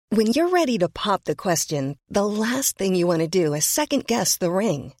When you're ready to pop the question, the last thing you want to do is second-guess the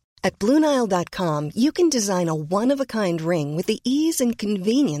ring. At BlueNile.com, you can design a one-of-a-kind ring with the ease and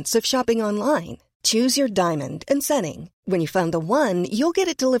convenience of shopping online. Choose your diamond and setting. When you find the one, you'll get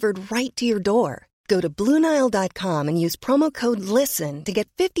it delivered right to your door. Go to BlueNile.com and use promo code LISTEN to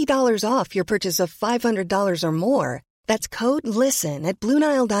get $50 off your purchase of $500 or more. That's code LISTEN at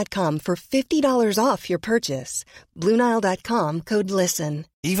BlueNile.com for $50 off your purchase. BlueNile.com, code LISTEN.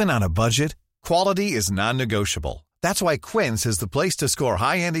 Even on a budget, quality is non-negotiable. That's why Quince is the place to score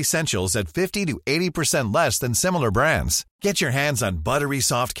high-end essentials at 50 to 80% less than similar brands. Get your hands on buttery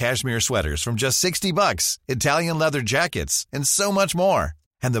soft cashmere sweaters from just $60, Italian leather jackets, and so much more.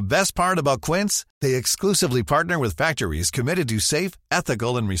 And the best part about Quince, they exclusively partner with factories committed to safe,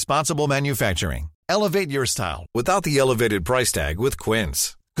 ethical, and responsible manufacturing. Elevate your style without the elevated price tag with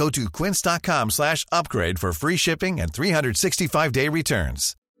Quince. Go to quince.com/upgrade for free shipping and 365-day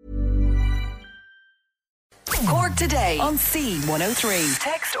returns. Cork Today on C103.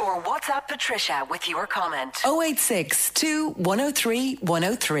 Text or WhatsApp Patricia with your comment. 0862 103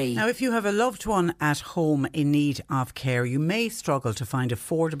 103. Now, if you have a loved one at home in need of care, you may struggle to find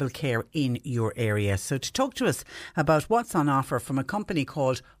affordable care in your area. So to talk to us about what's on offer from a company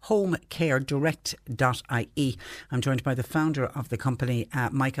called homecaredirect.ie, I'm joined by the founder of the company,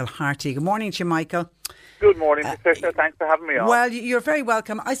 Michael Harty. Good morning to you, Michael. Good morning, Patricia. Thanks for having me on. Well, you're very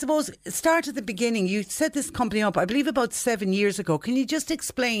welcome. I suppose, start at the beginning. You set this company up, I believe, about 7 years ago. Can you just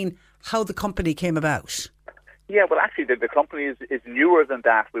explain how the company came about? Yeah, well, actually, the company is newer than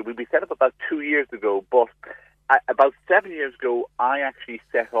that. We set up about 2 years ago, but about 7 years ago, I actually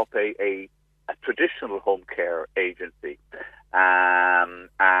set up a traditional home care agency. And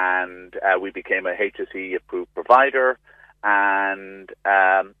we became a HSE approved provider.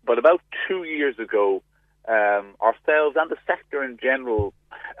 But about 2 years ago, ourselves and the sector in general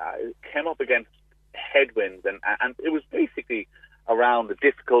came up against headwinds, and it was basically around the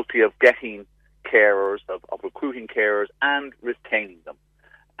difficulty of getting carers, of recruiting carers and retaining them.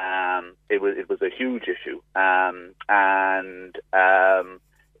 It was a huge issue,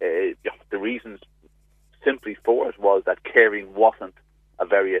 the reasons simply for it was that caring wasn't a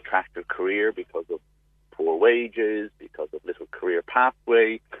very attractive career because of poor wages, because of little career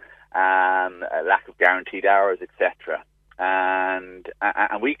pathway, a lack of guaranteed hours, etc. And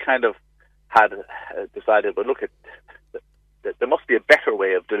we kind of had decided, but look, there must be a better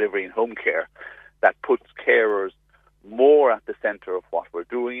way of delivering home care that puts carers more at the centre of what we're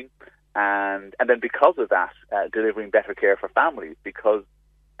doing, and then because of that, delivering better care for families. Because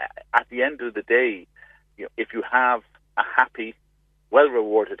at the end of the day, you know, if you have a happy,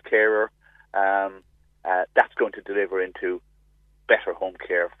 well-rewarded carer, that's going to deliver into better home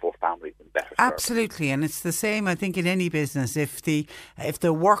care for families and better Absolutely, service. And it's the same, I think, in any business. If the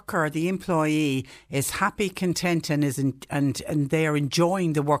worker, the employee, is happy, content, and they are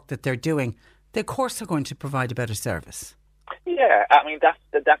enjoying the work that they're doing, they of course are going to provide a better service. Yeah, I mean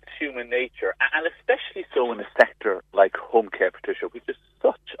that's human nature, and especially so in a sector like home care, Patricia, which is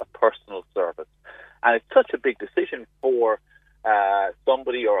such a personal service, and it's such a big decision for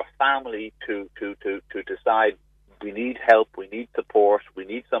somebody or a family to decide. We need help, we need support, we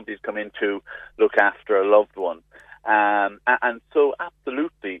need somebody to come in to look after a loved one. And so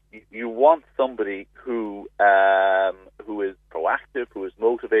absolutely, you want somebody who is proactive, who is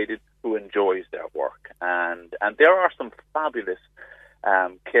motivated, who enjoys their work. And there are some fabulous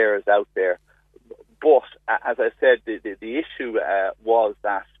carers out there. But as I said, the issue was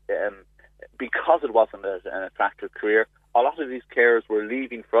that because it wasn't an attractive career, a lot of these carers were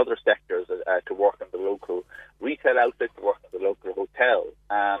leaving for other sectors to work in the local retail outlets, to work in the local hotels.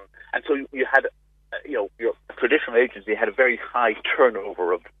 And so you had, your traditional agency had a very high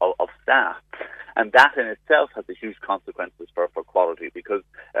turnover of staff. And that in itself has a huge consequences for quality, because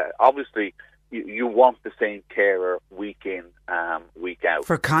obviously you want the same carer week in, week out.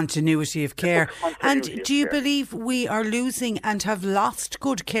 For continuity of care. And do you believe we are losing and have lost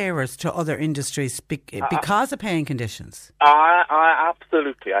good carers to other industries because of paying conditions?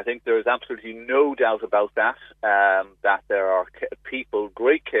 Absolutely. I think there is absolutely no doubt about that, that there are people,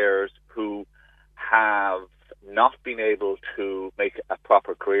 great carers, who have not been able to make a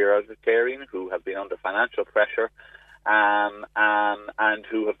proper career out of caring, who have been under financial pressure, and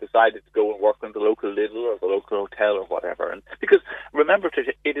who have decided to go and work in the local Lidl or the local hotel or whatever. And because remember,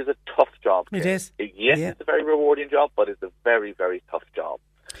 Tricia, it is a tough job. It is. Yes, yeah. It's a very rewarding job, but it's a very, very tough job.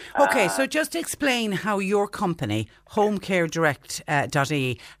 Okay, so just explain how your company,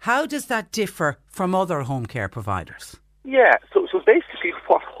 homecaredirect.ie, how does that differ from other home care providers? Yeah, so basically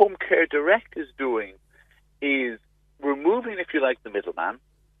what Home Care Direct is doing is removing, if you like, the middleman,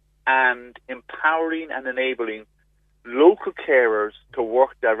 and empowering and enabling local carers to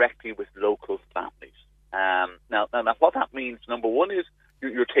work directly with local families. Now, what that means, number one, is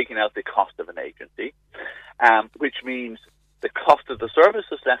you're taking out the cost of an agency, which means the cost of the service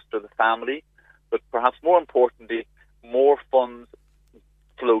is less to the family, but perhaps more importantly, more funds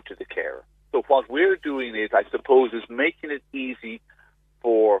flow to the carer. So what we're doing is, I suppose, is making it easy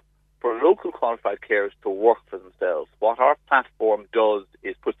for local qualified carers to work for themselves. What our platform does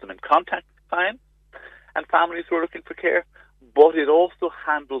is put them in contact with clients and families who are looking for care, but it also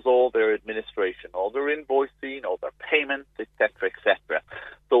handles all their administration, all their invoicing, all their payments, etc., etc.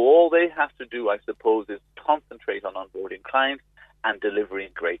 So all they have to do, I suppose, is concentrate on onboarding clients and delivering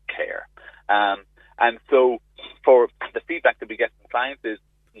great care. And so for the feedback that we get from clients is,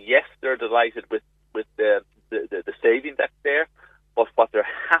 yes, they're delighted with the saving that's there, but what they're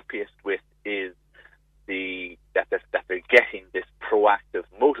happiest with is that they're getting this proactive,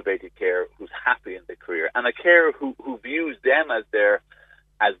 motivated carer who's happy in their career, and a carer who views them as their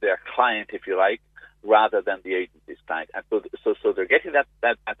client, if you like, rather than the agency's client. And so they're getting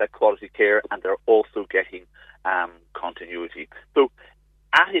that quality care, and they're also getting continuity. So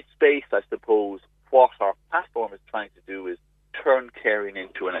at its base, I suppose, what our platform is trying to do is turn caring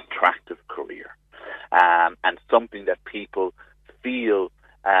into an attractive career, and something that people feel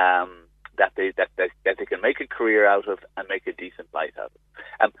that they can make a career out of and make a decent life out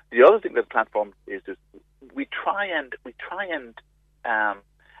of. The other thing that the platform is we try and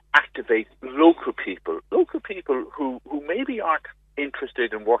activate local people who maybe aren't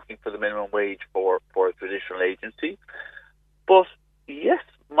interested in working for the minimum wage for a traditional agency, but yes,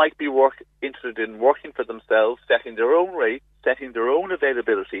 might be interested in working for themselves, setting their own rate, setting their own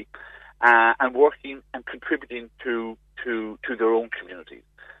availability, and working and contributing to their own communities.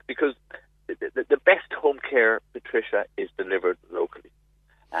 Because the best home care, Patricia, is delivered locally.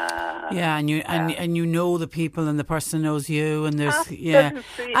 And you know the people, and the person knows you, and there's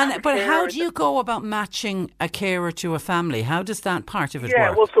But how do you go about matching a carer to a family? How does that part of it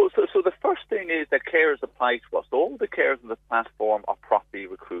work? Well, so the first thing is that carers apply to us. All the carers on the platform are properly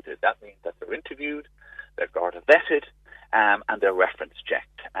recruited. That means that they're interviewed, they're Garda vetted, and they're reference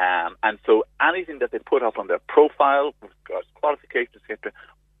checked. And so anything that they put up on their profile, with regards to qualifications, etc.,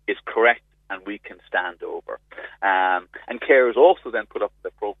 is correct, and we can stand over. And carers also then put up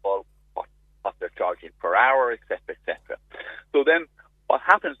their profile what they're charging per hour, etc., etc. So then what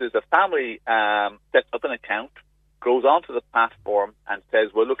happens is a family sets up an account, goes onto the platform and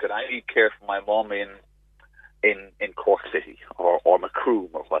says, well, look, I need care for my mum in Cork City or Macroom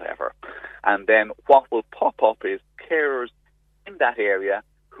or whatever. And then what will pop up is carers in that area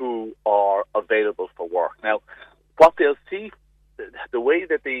who are available for work. Now, what they'll see, the way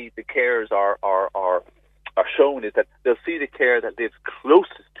that the carers are shown is that they'll see the carer that lives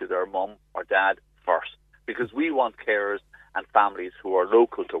closest to their mum or dad first, because we want carers and families who are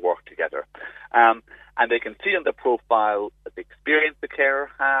local to work together. And they can see on the profile the experience the carer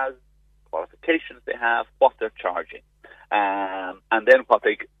has, qualifications they have, what they're charging. And then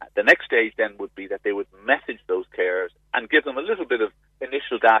the next stage then would be that they would message those carers and give them a little bit of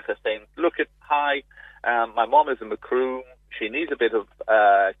initial data saying, look, hi, my mum is in Macroom, she needs a bit of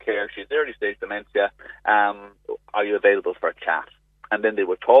care, she's early stage dementia, are you available for a chat? And then they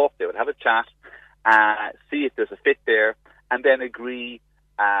would talk, they would have a chat, see if there's a fit there, and then agree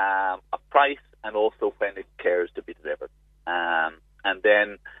a price and also when the care is to be delivered. And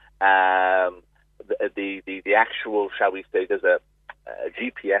then the actual, shall we say, there's a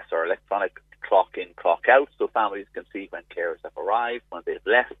GPS or electronic clock in, clock out, so families can see when carers have arrived, when they've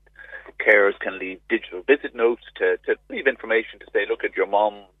left. Carers can leave digital visit notes to leave information to say, look, at your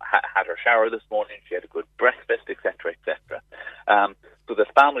mum had her shower this morning, she had a good breakfast, etc., etc. So the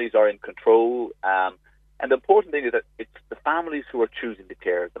families are in control, and the important thing is that it's the families who are choosing the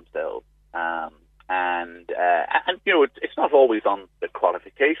care themselves. And you know, it's not always on the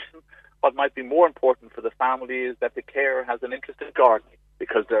qualification. What might be more important for the family is that the carer has an interest in gardening,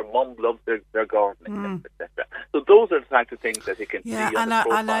 because their mum loves their gardening, etc. So those are the types of things that you can see on the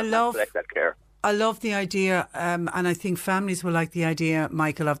profile and select that care. I love the idea, and I think families will like the idea,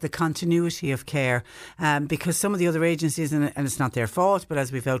 Michael, of the continuity of care, because some of the other agencies, and it's not their fault, but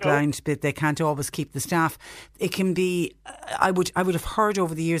as we've outlined, but they can't always keep the staff. It can be, I would have heard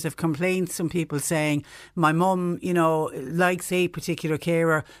over the years of complaints, some people saying, my mum, you know, likes a particular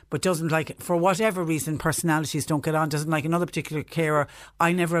carer, but doesn't like, for whatever reason, personalities don't get on, doesn't like another particular carer.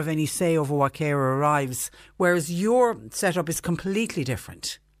 I never have any say over what carer arrives, whereas your setup is completely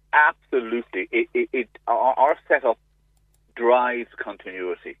different. Absolutely. Our setup drives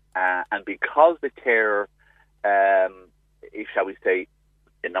continuity, and because the carer, shall we say,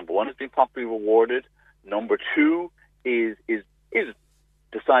 number one is being properly rewarded. Number two is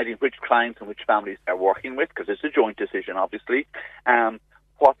deciding which clients and which families they're working with, because it's a joint decision, obviously.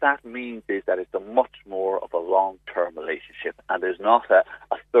 What that means is that it's a much more of a long-term relationship, and there's not a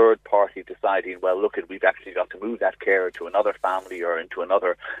third party deciding, well, look, we've actually got to move that carer to another family or into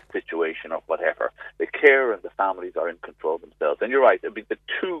another situation or whatever. The carer and the families are in control themselves. And you're right, I mean, the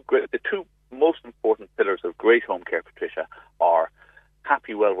two most important pillars of great home care, Patricia, are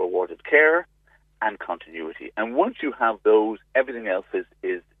happy, well-rewarded care and continuity. And once you have those, everything else is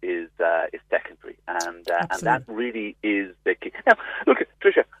secondary, and that really is the key. Now, look,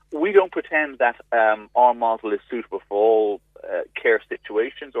 Tricia, we don't pretend that our model is suitable for all care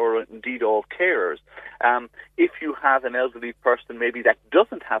situations or indeed all carers. If you have an elderly person maybe that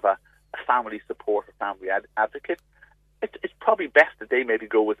doesn't have a family support or family advocate, it's probably best that they maybe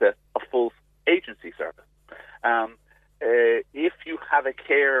go with a full agency service. If you have a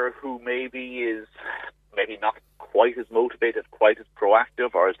carer who maybe not quite as motivated, quite as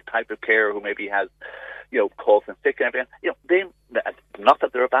proactive, or is the type of carer who maybe has, calls in sick and everything, they, not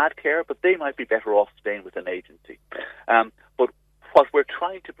that they're a bad carer, but they might be better off staying with an agency. But what we're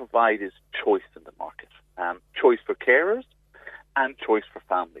trying to provide is choice in the market, choice for carers and choice for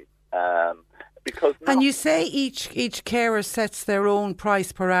families. And you say each carer sets their own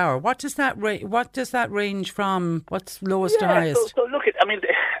price per hour. What does that range from? What's lowest to highest? So look,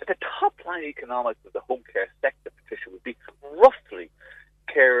 the top line economics of the home care sector, Patricia, would be roughly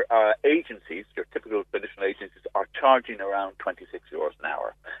care agencies, your typical traditional agencies, are charging around €26 an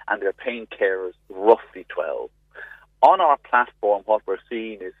hour, and they're paying carers roughly 12. On our platform, what we're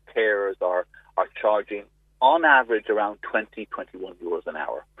seeing is carers are charging on average around 21 euros an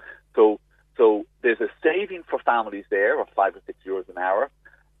hour. So there's a saving for families there of €5 or €6 an hour,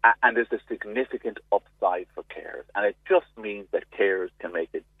 and there's a significant upside for carers. And it just means that carers can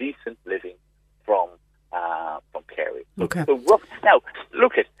make a decent living from caring. Okay. Now,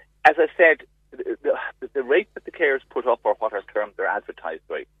 look at, as I said, the rate that the carers put up are what are termed their advertised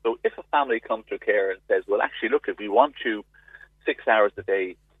rate. So if a family comes to a carer and says, well, actually, look, if we want you 6 hours a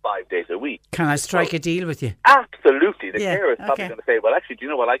day, 5 days a week. Can I strike a deal with you? Absolutely. The carer is probably going to say, well, actually, do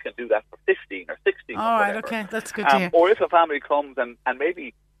you know what, I can do that for 15 or 16 All right, okay, that's good to hear. Or if a family comes and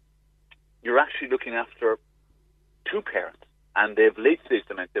maybe you're actually looking after two parents and they've late-stage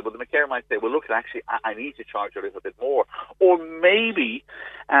dementia, well, the carer might say, well, look, actually, I need to charge a little bit more. Or maybe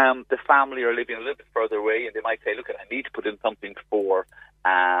the family are living a little bit further away and they might say, look, I need to put in something for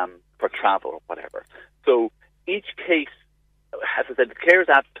travel or whatever. So each case, as I said, the carers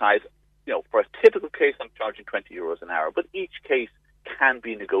advertise, for a typical case, I'm charging €20 an hour, but each case can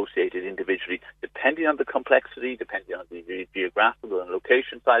be negotiated individually, depending on the complexity, depending on the geographical and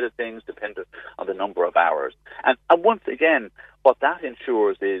location side of things, depending on the number of hours. And once again, what that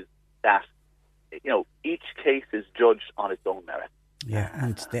ensures is that, each case is judged on its own merit. Yeah,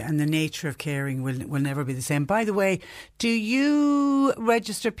 and the nature of caring will never be the same. By the way, do you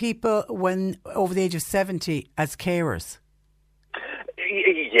register people when over the age of 70 as carers?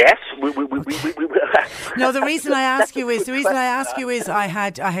 Yes, No, the reason I ask you is I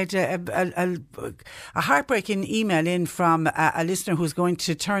had a heartbreaking email in from a listener who's going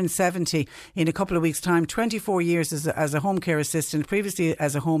to turn 70 in a couple of weeks' time. 24 years as a home care assistant, previously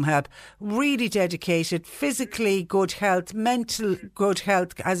as a home help. Really dedicated, physically good health, mental good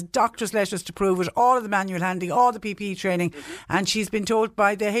health, has doctor's letters to prove it. All of the manual handling, all the PPE training, and she's been told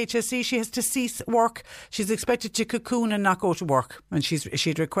by the HSE she has to cease work. She's expected to cocoon and not go to work, and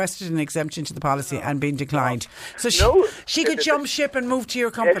she'd requested an exemption to the policy and been declined. So she could jump ship and move to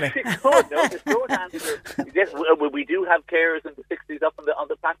your company. The short answer, yes, we do have carers in the 60s up on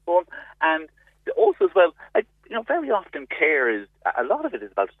the platform, and also as well, very often care is, a lot of it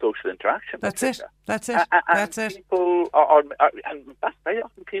is about social interaction. That's it. People are very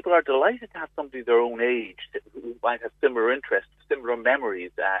often people are delighted to have somebody their own age who might have similar interests, similar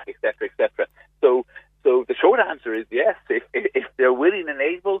memories, etc., etc. So the short answer is yes, if they're willing and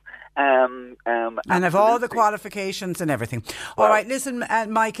able, and have all the qualifications and everything. All right, listen,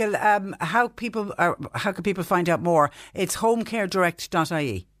 Michael, how can people find out more? It's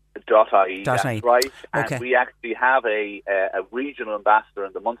homecaredirect.ie. .ie, that's right. Okay. And we actually have a regional ambassador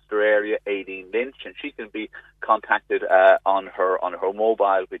in the Munster area, Aileen Lynch, and she can be contacted on her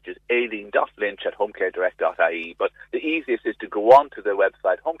mobile, which is aileen.lynch@homecaredirect.ie. But the easiest is to go on to the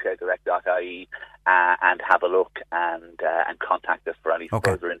website homecaredirect.ie and have a look and contact us for any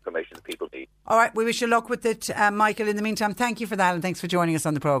further information that people need. All right, we wish you luck with it, Michael. In the meantime, thank you for that, and thanks for joining us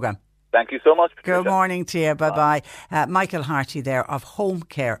on the programme. Thank you so much, Patricia. Good morning to you. Bye-bye. Michael Harty there of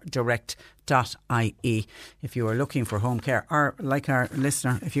homecaredirect.ie. If you are looking for home care, or like our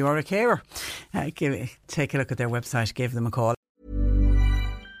listener, if you are a carer, take a look at their website, give them a call.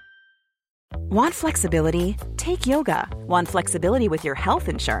 Want flexibility? Take yoga. Want flexibility with your health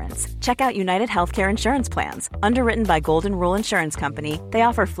insurance? Check out United Healthcare Insurance Plans. Underwritten by Golden Rule Insurance Company, they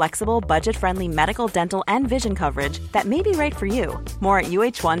offer flexible, budget-friendly medical, dental, and vision coverage that may be right for you. More at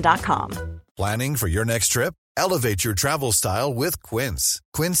uh1.com. Planning for your next trip? Elevate your travel style with Quince.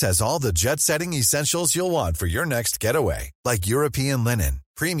 Quince has all the jet-setting essentials you'll want for your next getaway, like European linen,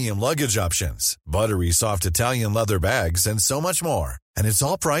 premium luggage options, buttery soft Italian leather bags, and so much more. And it's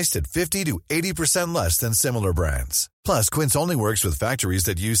all priced at 50 to 80% less than similar brands. Plus, Quince only works with factories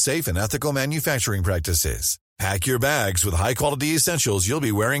that use safe and ethical manufacturing practices. Pack your bags with high-quality essentials you'll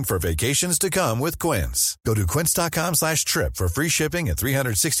be wearing for vacations to come with Quince. Go to quince.com/trip for free shipping and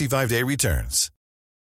 365-day returns.